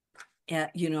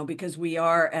 because we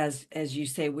are, as you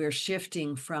say, we're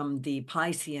shifting from the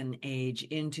Piscean age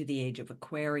into the age of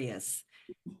Aquarius,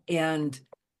 and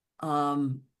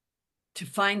to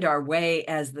find our way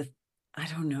as I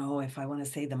don't know if I want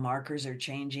to say the markers are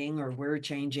changing or we're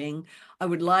changing. I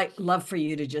would love for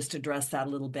you to just address that a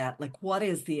little bit. Like, what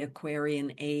is the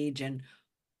Aquarian age, and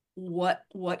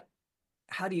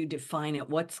how do you define it?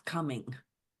 What's coming,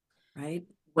 right?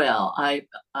 Well,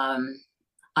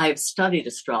 I have studied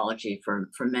astrology for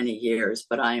many years,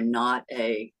 but I am not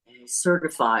a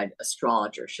certified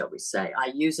astrologer, shall we say.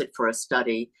 I use it for a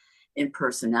study in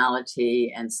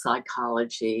personality and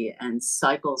psychology and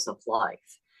cycles of life.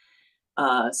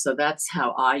 So that's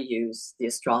how I use the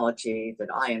astrology that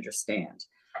I understand.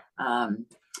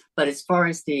 But as far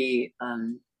as the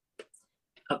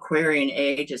Aquarian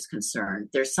age is concerned,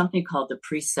 there's something called the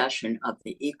precession of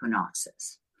the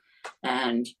equinoxes.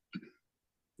 And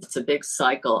it's a big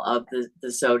cycle of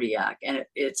the zodiac, and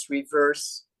it's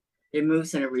reverse. It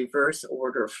moves in a reverse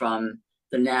order from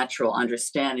the natural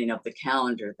understanding of the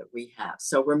calendar that we have.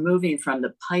 So we're moving from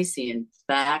the Piscean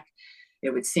back.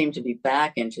 It would seem to be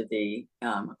back into the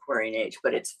Aquarian age,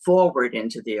 but it's forward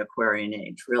into the Aquarian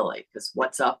age, really, because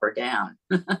what's up or down?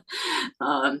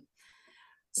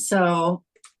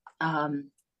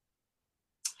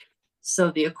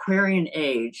 So the Aquarian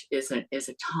age is a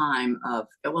time of,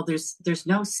 well, there's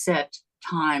no set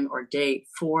time or date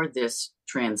for this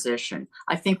transition.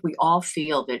 I think we all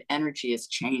feel that energy is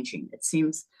changing. It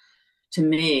seems to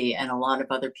me and a lot of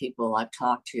other people I've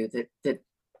talked to that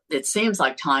it seems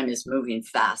like time is moving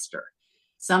faster.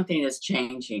 Something is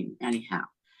changing anyhow.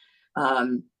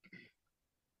 And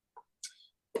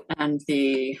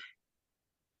the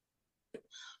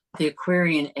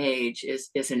Aquarian age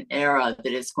is an era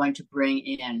that is going to bring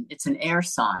in, it's an air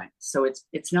sign. So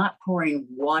it's not pouring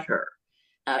water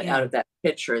out of that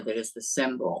pitcher that is the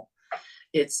symbol.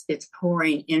 It's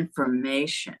pouring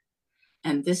information.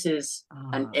 And this is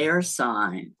an air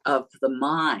sign of the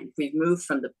mind. We've moved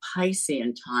from the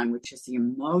Piscean time, which is the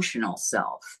emotional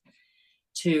self,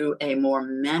 to a more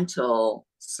mental,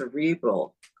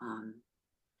 cerebral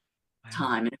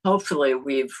time. And hopefully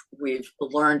we've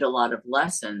learned a lot of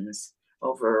lessons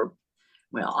over,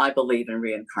 well, I believe in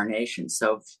reincarnation.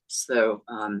 So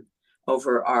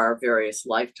over our various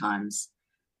lifetimes,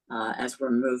 as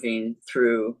we're moving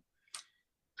through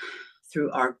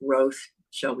our growth,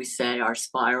 shall we say, our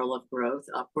spiral of growth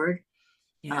upward.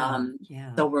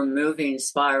 So we're moving,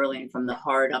 spiraling from the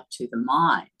heart up to the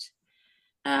mind.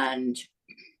 And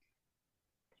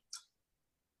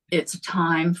it's a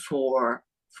time for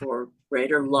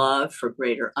greater love, for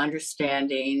greater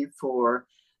understanding, for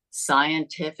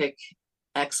scientific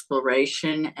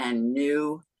exploration and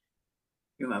new,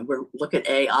 look at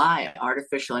AI,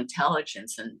 artificial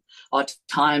intelligence, and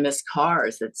autonomous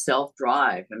cars that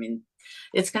self-drive. I mean,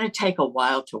 it's going to take a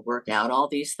while to work out all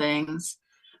these things,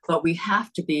 but we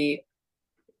have to be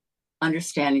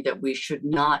understanding that we should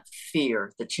not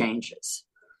fear the changes.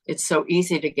 It's so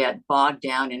easy to get bogged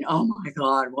down in, oh my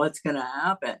God, what's going to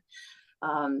happen?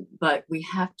 But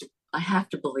I have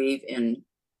to believe in,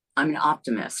 I'm an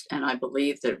optimist, and I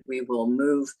believe that we will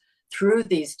move through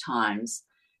these times.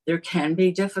 There can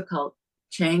be difficult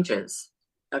changes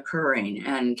occurring,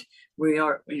 and we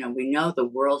know the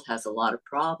world has a lot of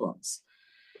problems.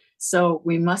 So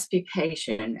we must be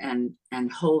patient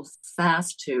and hold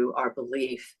fast to our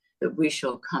belief that we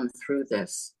shall come through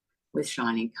this with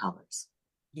shining colors.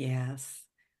 Yes,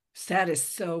 that is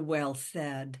so well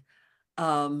said.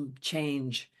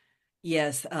 Change.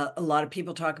 Yes, a lot of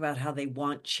people talk about how they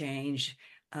want change,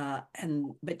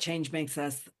 but change makes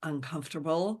us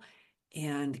uncomfortable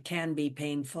and can be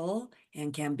painful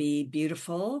and can be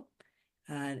beautiful,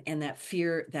 and that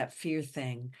fear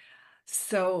thing.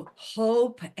 So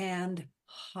hope and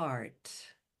heart,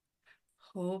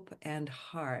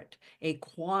 a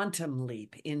quantum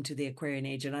leap into the Aquarian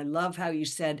age. And I love how you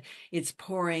said it's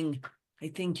pouring, I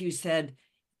think you said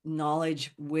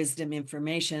knowledge, wisdom,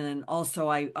 information. And also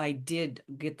I did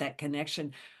get that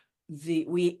connection.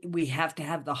 We have to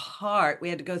have the heart. We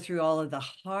had to go through all of the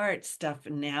heart stuff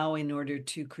now in order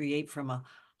to create from a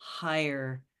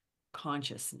higher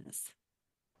consciousness.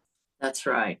 That's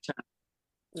right.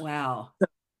 Wow.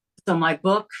 So my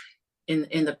book,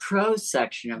 in the prose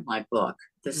section of my book,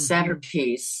 the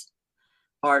centerpiece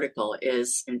article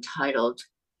is entitled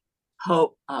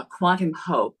 "Hope, Quantum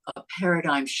Hope: A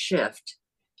Paradigm Shift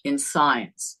in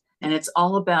Science," and it's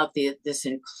all about this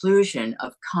inclusion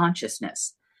of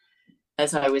consciousness.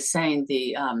 As I was saying,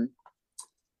 the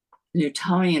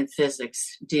Newtonian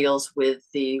physics deals with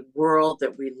the world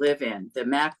that we live in, the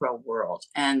macro world,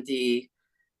 and the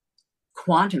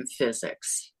quantum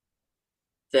physics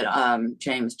that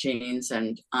James Jeans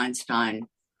and Einstein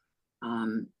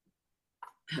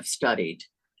have studied,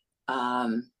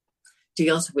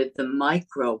 deals with the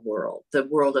micro world, the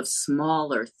world of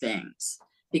smaller things,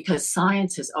 because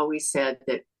science has always said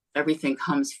that everything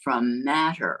comes from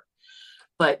matter.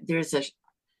 But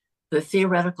the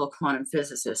theoretical quantum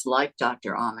physicists like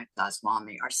Dr. Amit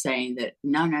Goswami are saying that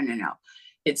no.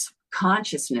 It's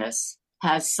consciousness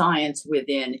has science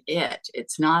within it.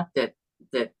 It's not that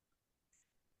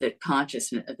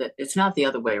consciousness, that it's not the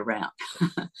other way around.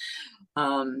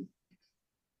 um,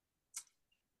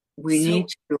 we need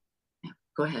to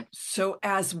go ahead. So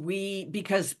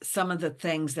because some of the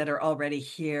things that are already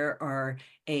here are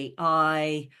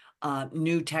AI,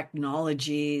 new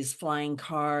technologies, flying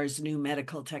cars, new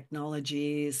medical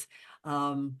technologies,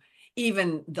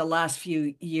 even the last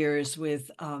few years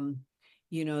with,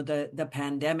 the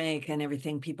pandemic and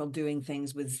everything, people doing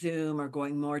things with Zoom or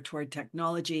going more toward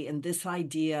technology. And this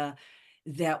idea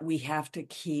that we have to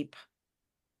keep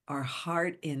our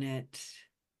heart in it.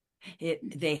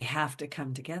 They have to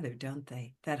come together, don't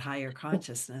they? That higher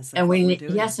consciousness of And what we're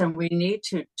doing. yes, and we need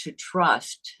to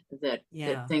trust that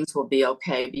things will be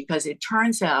okay, because it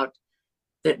turns out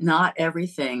that not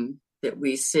everything that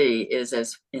we see is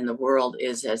as in the world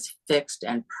is as fixed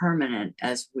and permanent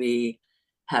as we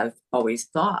have always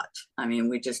thought. I mean,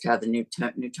 we just have the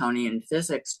Newtonian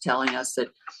physics telling us that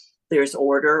there's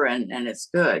order and it's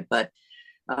good, but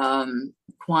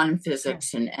quantum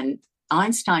physics and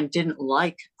Einstein didn't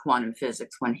like quantum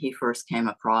physics when he first came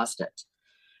across it.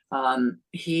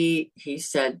 He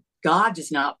said, God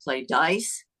does not play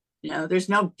dice. There's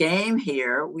no game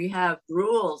here. We have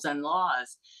rules and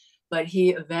laws. But he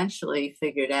eventually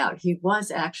figured out he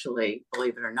was actually,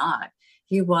 believe it or not,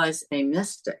 he was a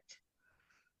mystic.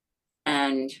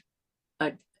 And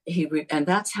and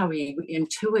that's how he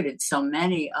intuited so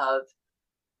many of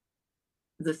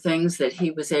the things that he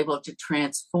was able to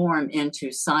transform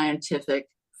into scientific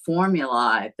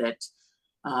formulae that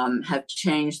have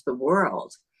changed the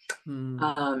world.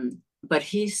 But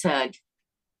he said,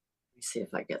 let me see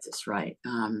if I get this right.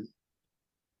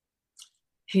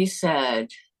 He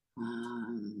said,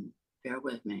 bear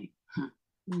with me.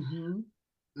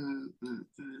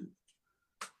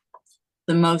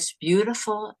 The most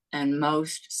beautiful and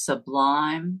most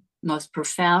sublime, most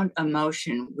profound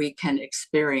emotion we can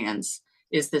experience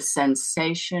is the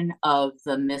sensation of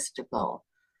the mystical.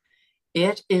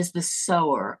 It is the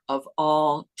sower of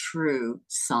all true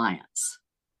science.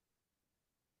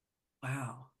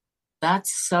 Wow.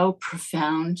 That's so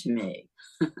profound to me.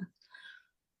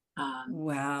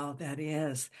 Wow, that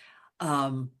is.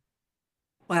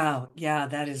 Wow, yeah,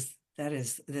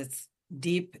 that's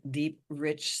deep,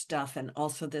 rich stuff. And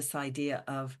also this idea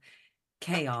of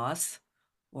chaos,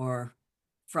 or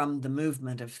from the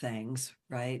movement of things,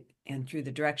 right? And through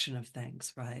the direction of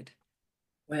things, right?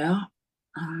 Well,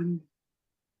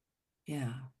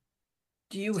 yeah.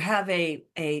 Do you have a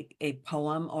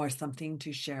poem or something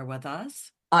to share with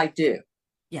us? I do.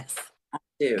 Yes. I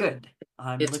do. Good.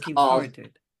 I'm looking forward to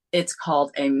it. It's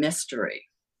called A Mystery.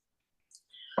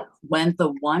 When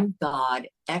the one God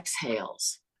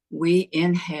exhales, we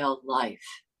inhale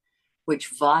life,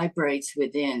 which vibrates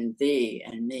within thee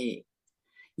and me.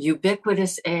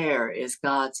 Ubiquitous air is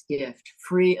God's gift,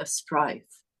 free of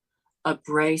strife, a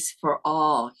grace for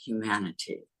all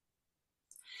humanity.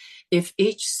 If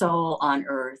each soul on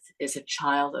earth is a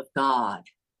child of God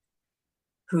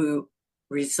who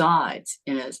resides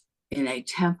in a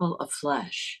temple of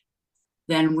flesh,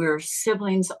 then we're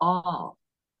siblings all,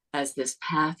 as this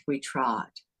path we trod.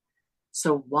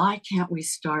 So why can't we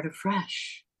start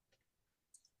afresh?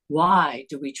 Why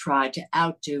do we try to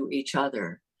outdo each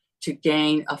other to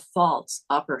gain a false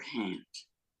upper hand?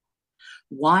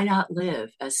 Why not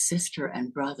live as sister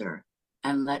and brother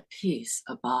and let peace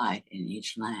abide in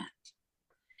each land?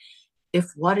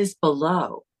 If what is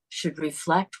below should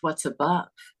reflect what's above,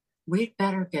 we'd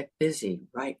better get busy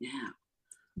right now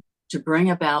to bring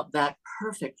about that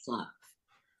perfect love.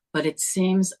 But it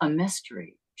seems a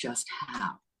mystery just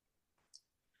how.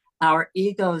 Our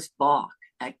egos balk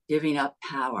at giving up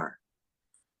power.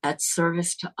 At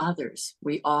service to others,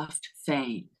 we oft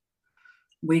feign.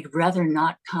 We'd rather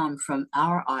not come from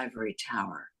our ivory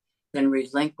tower than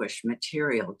relinquish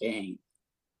material gain.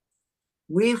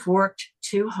 We've worked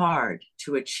too hard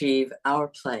to achieve our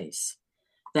place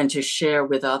than to share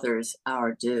with others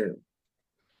our due.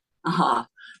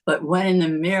 But when in the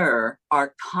mirror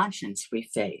our conscience we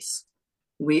face,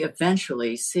 we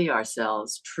eventually see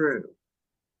ourselves true.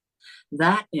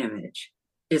 That image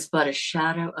is but a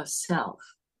shadow of self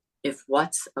if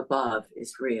what's above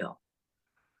is real.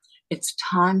 It's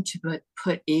time to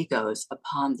put egos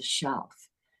upon the shelf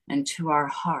and to our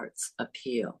hearts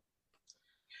appeal.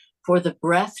 For the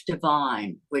breath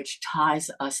divine which ties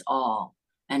us all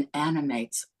and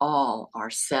animates all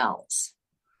our cells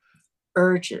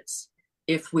urges,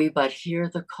 if we but hear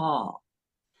the call,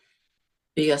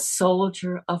 be a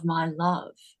soldier of my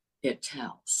love, it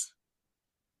tells.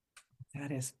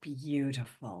 That is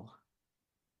beautiful.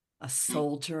 A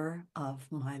soldier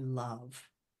of my love.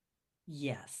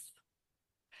 Yes.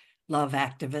 Love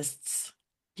activists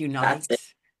That's it.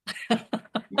 unite.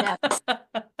 Yes.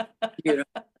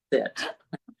 Beautiful. That's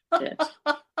it.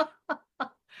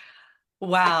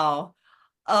 Wow.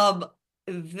 Um,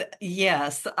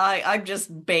 yes, I'm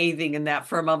just bathing in that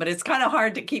for a moment. It's kind of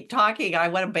hard to keep talking. I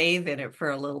want to bathe in it for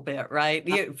a little bit,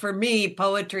 right? For me,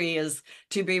 poetry is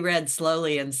to be read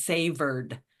slowly and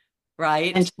savored,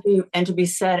 right? And to be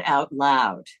said out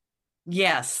loud.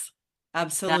 Yes,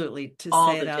 That's absolutely. To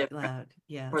all say it the out difference loud.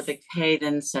 for Yes. the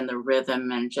cadence and the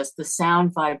rhythm and just the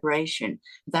sound vibration.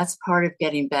 That's part of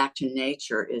getting back to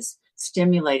nature, is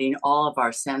stimulating all of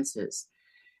our senses,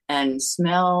 and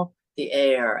smell the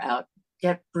air out.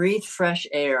 Breathe fresh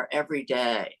air every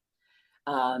day.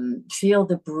 Feel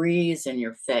the breeze in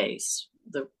your face,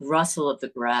 the rustle of the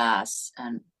grass,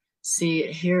 and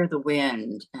hear the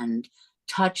wind, and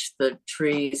touch the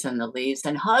trees and the leaves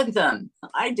and hug them.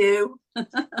 I do.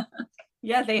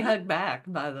 Yeah, they hug back,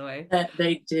 by the way.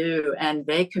 They do, and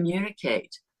they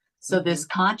communicate. So this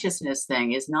Mm-hmm. consciousness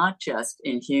thing is not just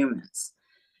in humans.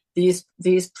 These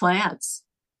plants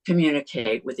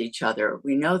communicate with each other.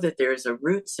 We know that there's a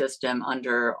root system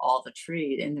under all the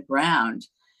tree in the ground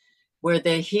where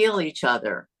they heal each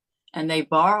other, and they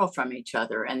borrow from each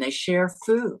other, and they share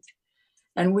food.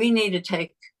 And we need to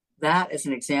take that as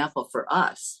an example for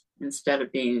us, instead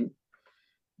of being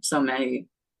so many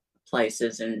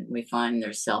places and we find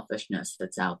there's selfishness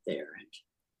that's out there. And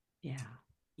Yeah.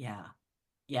 Yeah.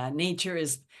 Yeah. Nature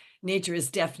is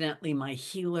definitely my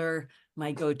healer,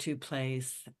 my go-to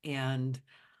place. And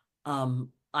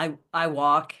I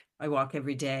walk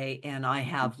every day, and I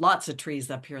have lots of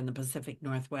trees up here in the Pacific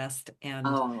Northwest. And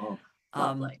oh,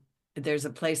 um, lovely. there's a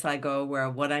place I go where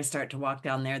when I start to walk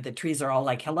down there, the trees are all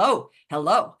like, hello,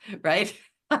 hello, right?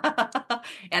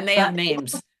 And they have That,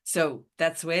 names. So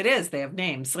that's the way it is. They have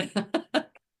names. that,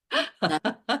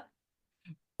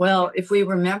 well, if we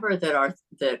remember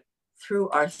that through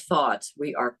our thoughts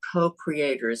we are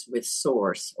co-creators with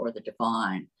source or the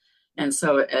divine. And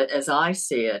so as I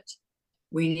see it,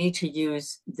 we need to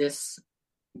use this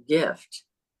gift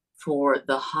for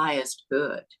the highest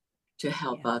good, to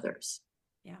help Yeah. others.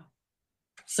 Yeah.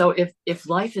 So if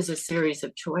life is a series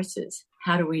of choices,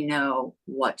 how do we know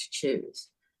what to choose?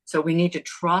 So we need to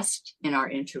trust in our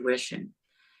intuition,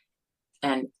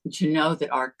 and to know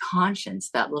that our conscience,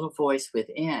 that little voice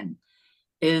within,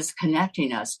 is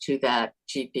connecting us to that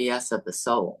GPS of the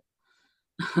soul.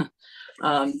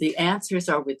 The answers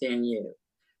are within you.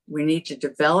 We need to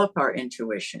develop our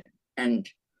intuition and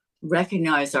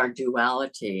recognize our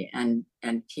duality, and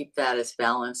keep that as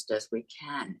balanced as we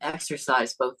can.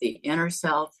 Exercise both the inner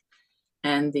self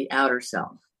and the outer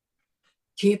self.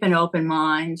 Keep an open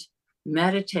mind,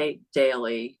 meditate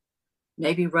daily,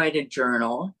 maybe write a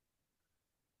journal,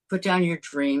 put down your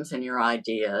dreams and your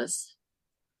ideas,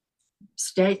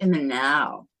 stay in the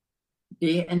now,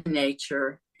 be in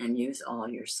nature, and use all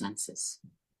your senses.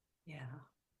 Yeah.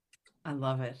 I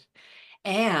love it.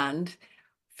 And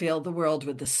fill the world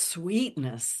with the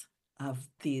sweetness of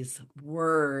these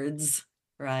words,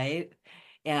 right?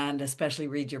 And especially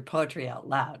read your poetry out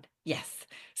loud. Yes.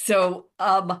 So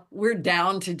we're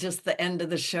down to just the end of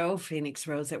the show, Phoenix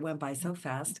Rose. It went by so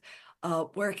fast.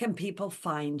 Where can people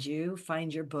find you,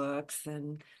 find your books,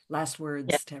 and last Yeah.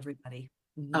 words to everybody?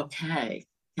 Mhm. Okay.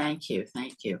 Thank you.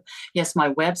 Thank you. Yes,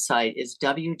 my website is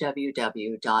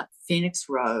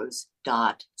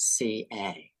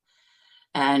www.phoenixrose.ca.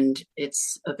 And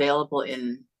it's available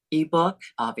in ebook,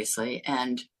 obviously,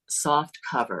 and soft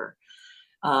cover.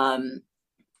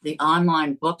 The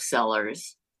online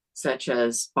booksellers, such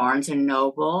as Barnes and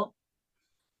Noble,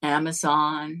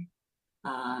 Amazon,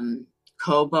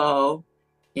 Kobo,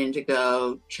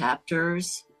 Indigo,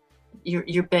 Chapters,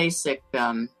 your basic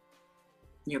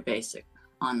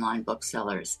online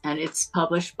booksellers. And it's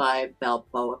published by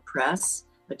Balboa Press,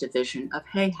 a division of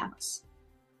Hay House.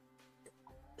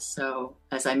 So,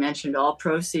 as I mentioned, all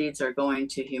proceeds are going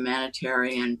to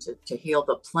humanitarian, to heal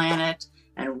the planet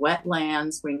and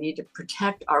wetlands. We need to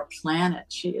protect our planet.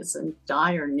 She is in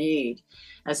dire need,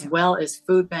 as well as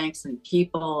food banks and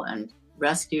people and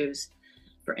rescues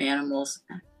for animals.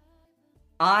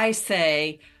 I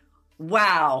say,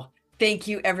 wow. Thank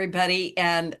you, everybody.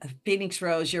 And Phoenix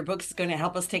Rose, your book is going to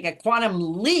help us take a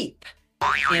quantum leap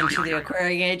into the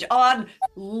Aquarian age on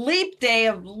leap day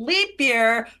of leap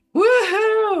year.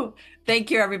 Woohoo! Thank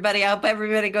you, everybody. I hope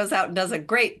everybody goes out and does a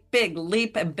great big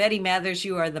leap. And Betty Mathers,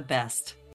 you are the best.